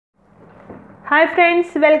Hi friends,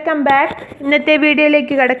 welcome back. ഇന്നത്തെ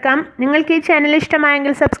വീഡിയോയിലേക്ക് കടക്കാം. നിങ്ങൾക്ക് ഈ ചാനൽ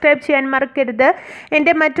ഇഷ്ടമായെങ്കിൽ സബ്സ്ക്രൈബ് ചെയ്യാൻ മറക്കരുത്.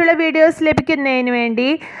 എൻ്റെ മറ്റുള്ള വീഡിയോസ് ലഭിക്കുന്നതിന് വേണ്ടി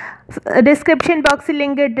ഡിസ്ക്രിപ്ഷൻ ബോക്സിൽ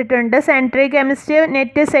ലിങ്ക് ഇട്ടിട്ടുണ്ട്. സെൻട്രി, കെമിസ്ട്രി,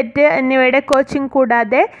 നെറ്റ്, സെറ്റ് എന്നിവയുടെ കോച്ചിങ്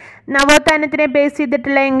കൂടാതെ നവോത്ഥാനത്തിനെ ബേസ്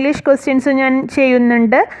ചെയ്തിട്ടുള്ള ഇംഗ്ലീഷ് ക്വസ്റ്റ്യൻസും ഞാൻ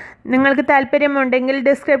ചെയ്യുന്നുണ്ട്. നിങ്ങൾക്ക് താല്പര്യമുണ്ടെങ്കിൽ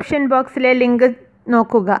ഡിസ്ക്രിപ്ഷൻ ബോക്സിലെ ലിങ്ക്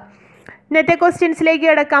നോക്കുക. ഇന്നത്തെ ക്വസ്റ്റ്യൻസിലേക്ക്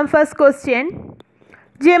കടക്കാം. ഫസ്റ്റ് ക്വസ്റ്റ്യൻ: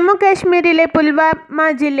 ജമ്മു കാശ്മീരിലെ പുൽവാമ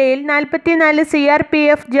ജില്ലയിൽ 44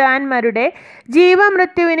 CRPF ജവാന്മാരുടെ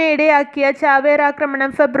ജീവമൃത്യുവിന് ഇടയാക്കിയ ചാവേർ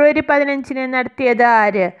ആക്രമണം ഫെബ്രുവരി 15 നടത്തിയത്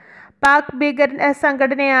ആര്? പാക് ഭീകര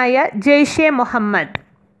സംഘടനയായ ജെയ്ഷെ മുഹമ്മദ്.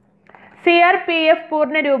 CRPF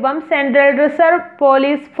പൂർണ്ണരൂപം സെൻട്രൽ റിസർവ്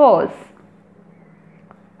പോലീസ് ഫോഴ്സ്.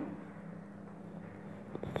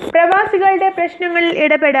 പ്രവാസികളുടെ പ്രശ്നങ്ങളിൽ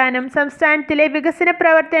ഇടപെടാനും സംസ്ഥാനത്തിലെ വികസന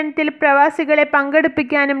പ്രവർത്തനത്തിൽ പ്രവാസികളെ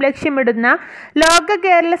പങ്കെടുപ്പിക്കാനും ലക്ഷ്യമിടുന്ന ലോക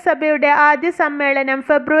കേരള സഭയുടെ ആദ്യ സമ്മേളനം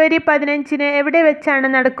ഫെബ്രുവരി 15 എവിടെ വെച്ചാണ്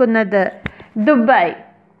നടക്കുന്നത്? ദുബായ്.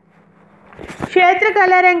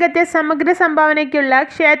 ക്ഷേത്രകലാരംഗത്തെ സമഗ്ര സംഭാവനയ്ക്കുള്ള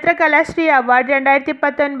ക്ഷേത്ര കലാശ്രീ അവാർഡ്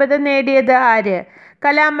 2019 നേടിയത് ആര്?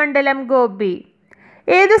 കലാമണ്ഡലം ഗോപി.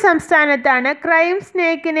 ഏതു സംസ്ഥാനത്താണ് ക്രൈം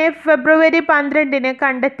സ്നേക്കിനെ ഫെബ്രുവരി 12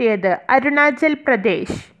 കണ്ടെത്തിയത്? അരുണാചൽ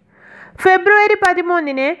പ്രദേശ്. ഫെബ്രുവരി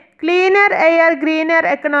 13 ക്ലീനർ എയർ ഗ്രീനർ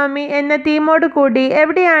എക്കണോമി എന്ന തീമോട് കൂടി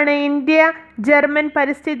എവിടെയാണ് ഇന്ത്യ ജർമ്മൻ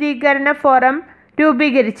പരിസ്ഥിതീകരണ ഫോറം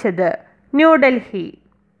രൂപീകരിച്ചത്? New Delhi.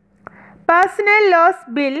 Personal loss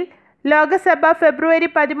bill Lok Sabha ഫെബ്രുവരി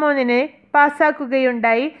 13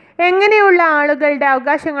 പാസ്സാക്കുകയുണ്ടായി. എങ്ങനെയുള്ള ആളുകളുടെ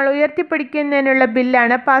അവകാശങ്ങൾ ഉയർത്തിപ്പിടിക്കുന്നതിനുള്ള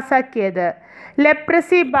ബില്ലാണ് പാസ്സാക്കിയത്?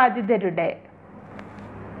 ലെപ്രസി ബാധിതരുടെ.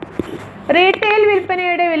 റീറ്റെയിൽ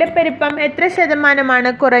വിൽപ്പനയുടെ വിലപ്പെരുപ്പം എത്ര ശതമാനമാണ്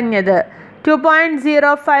കുറഞ്ഞത്?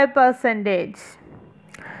 2.05%.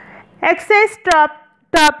 എക്സൈസ്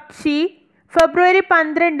ടോപ്ചി ഫെബ്രുവരി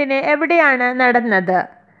 12 എവിടെയാണ് നടന്നത്?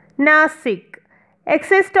 നാസിക്.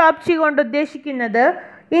 എക്സൈസ് ടോപ്ചി കൊണ്ട് ഉദ്ദേശിക്കുന്നത്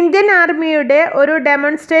ഇന്ത്യൻ ആർമിയുടെ ഒരു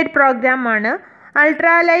ഡെമോൺസ്ട്രേറ്റ് പ്രോഗ്രാമാണ്.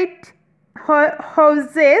 Ultralight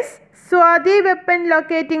ഹൗസേഴ്സ്, Swathi weapon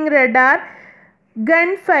locating radar, gun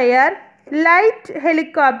fire, light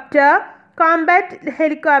helicopter, Kombat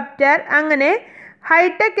helicopter, അങ്ങനെ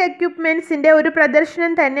ഹൈടെക് എക്യുപ്മെൻറ്റ്സിൻ്റെ ഒരു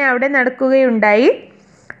പ്രദർശനം തന്നെ അവിടെ നടക്കുകയുണ്ടായി.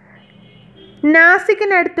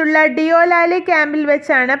 നാസിക്കിനടുത്തുള്ള ഡിയോലാലി ക്യാമ്പിൽ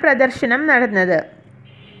വെച്ചാണ് പ്രദർശനം നടന്നത്.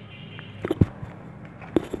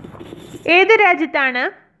 ഏത് രാജ്യത്താണ്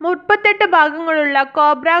 38 ഭാഗങ്ങളുള്ള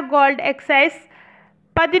കോബ്ര ഗോൾഡ് എക്സൈസ്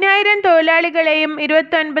 10,000 തൊഴിലാളികളെയും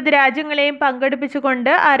 29 രാജ്യങ്ങളെയും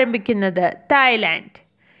പങ്കെടുപ്പിച്ചുകൊണ്ട് ആരംഭിക്കുന്നത്? Thailand.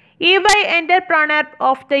 EY entrepreneur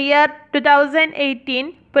of the year 2018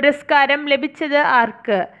 പുരസ്കാരം ലഭിച്ചത്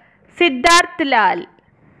ആർക്ക്? Siddharth Lal.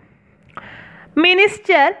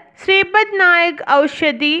 Minister Shripad Nayak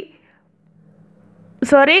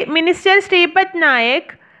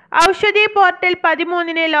Aushadhi portal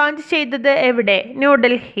 13 launch ചെയ്തത് എവിടെ?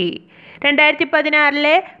 ന്യൂഡൽഹി.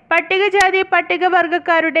 2016 പട്ടികജാതി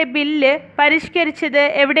പട്ടികവർഗക്കാരുടെ ബില്ല് പരിഷ്കരിച്ചത്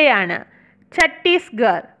എവിടെയാണ്?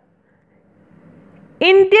 Chhattisgarh.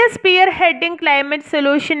 India sphere heading climate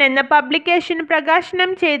solution എന്ന പബ്ലിക്കേഷൻ പ്രകാശനം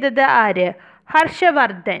ചെയ്തത് ആര്?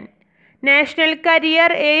 ഹർഷവർദ്ധൻ. നാഷണൽ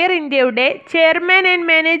കരിയർ എയർ ഇന്ത്യയുടെ ചെയർമാൻ ആൻഡ്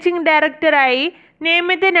മാനേജിംഗ് ഡയറക്ടറായി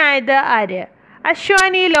നിയമിതനായത് ആര്?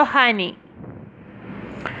 അശ്വാനി ലോഹാനി.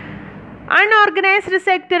 അൺഓർഗനൈസ്ഡ്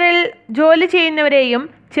സെക്ടറിൽ ജോലി ചെയ്യുന്നവരെയും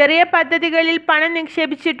ചെറിയ പദ്ധതികളിൽ പണം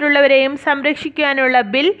നിക്ഷേപിച്ചിട്ടുള്ളവരെയും സംരക്ഷിക്കാനുള്ള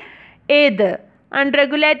ബിൽ ഏത്?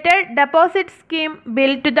 Unregulated deposit scheme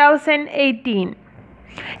bill 2018.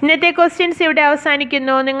 ഇന്നത്തെ ക്വസ്റ്റ്യൻസ് ഇവിടെ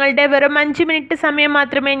അവസാനിക്കുന്നു. നിങ്ങളുടെ വെറും 5 മിനിറ്റ് സമയം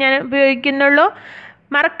മാത്രമേ ഞാൻ ഉപയോഗിക്കുന്നുള്ളൂ.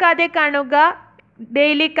 മറക്കാതെ കാണുക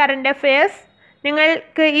ഡെയിലി കറണ്ട് അഫെയർസ്.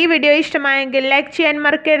 നിങ്ങൾക്ക് ഈ വീഡിയോ ഇഷ്ടമായെങ്കിൽ ലൈക്ക് ചെയ്യാൻ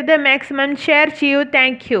മറക്കരുത്. മാക്സിമം ഷെയർ ചെയ്യൂ.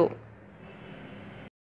 Thank you.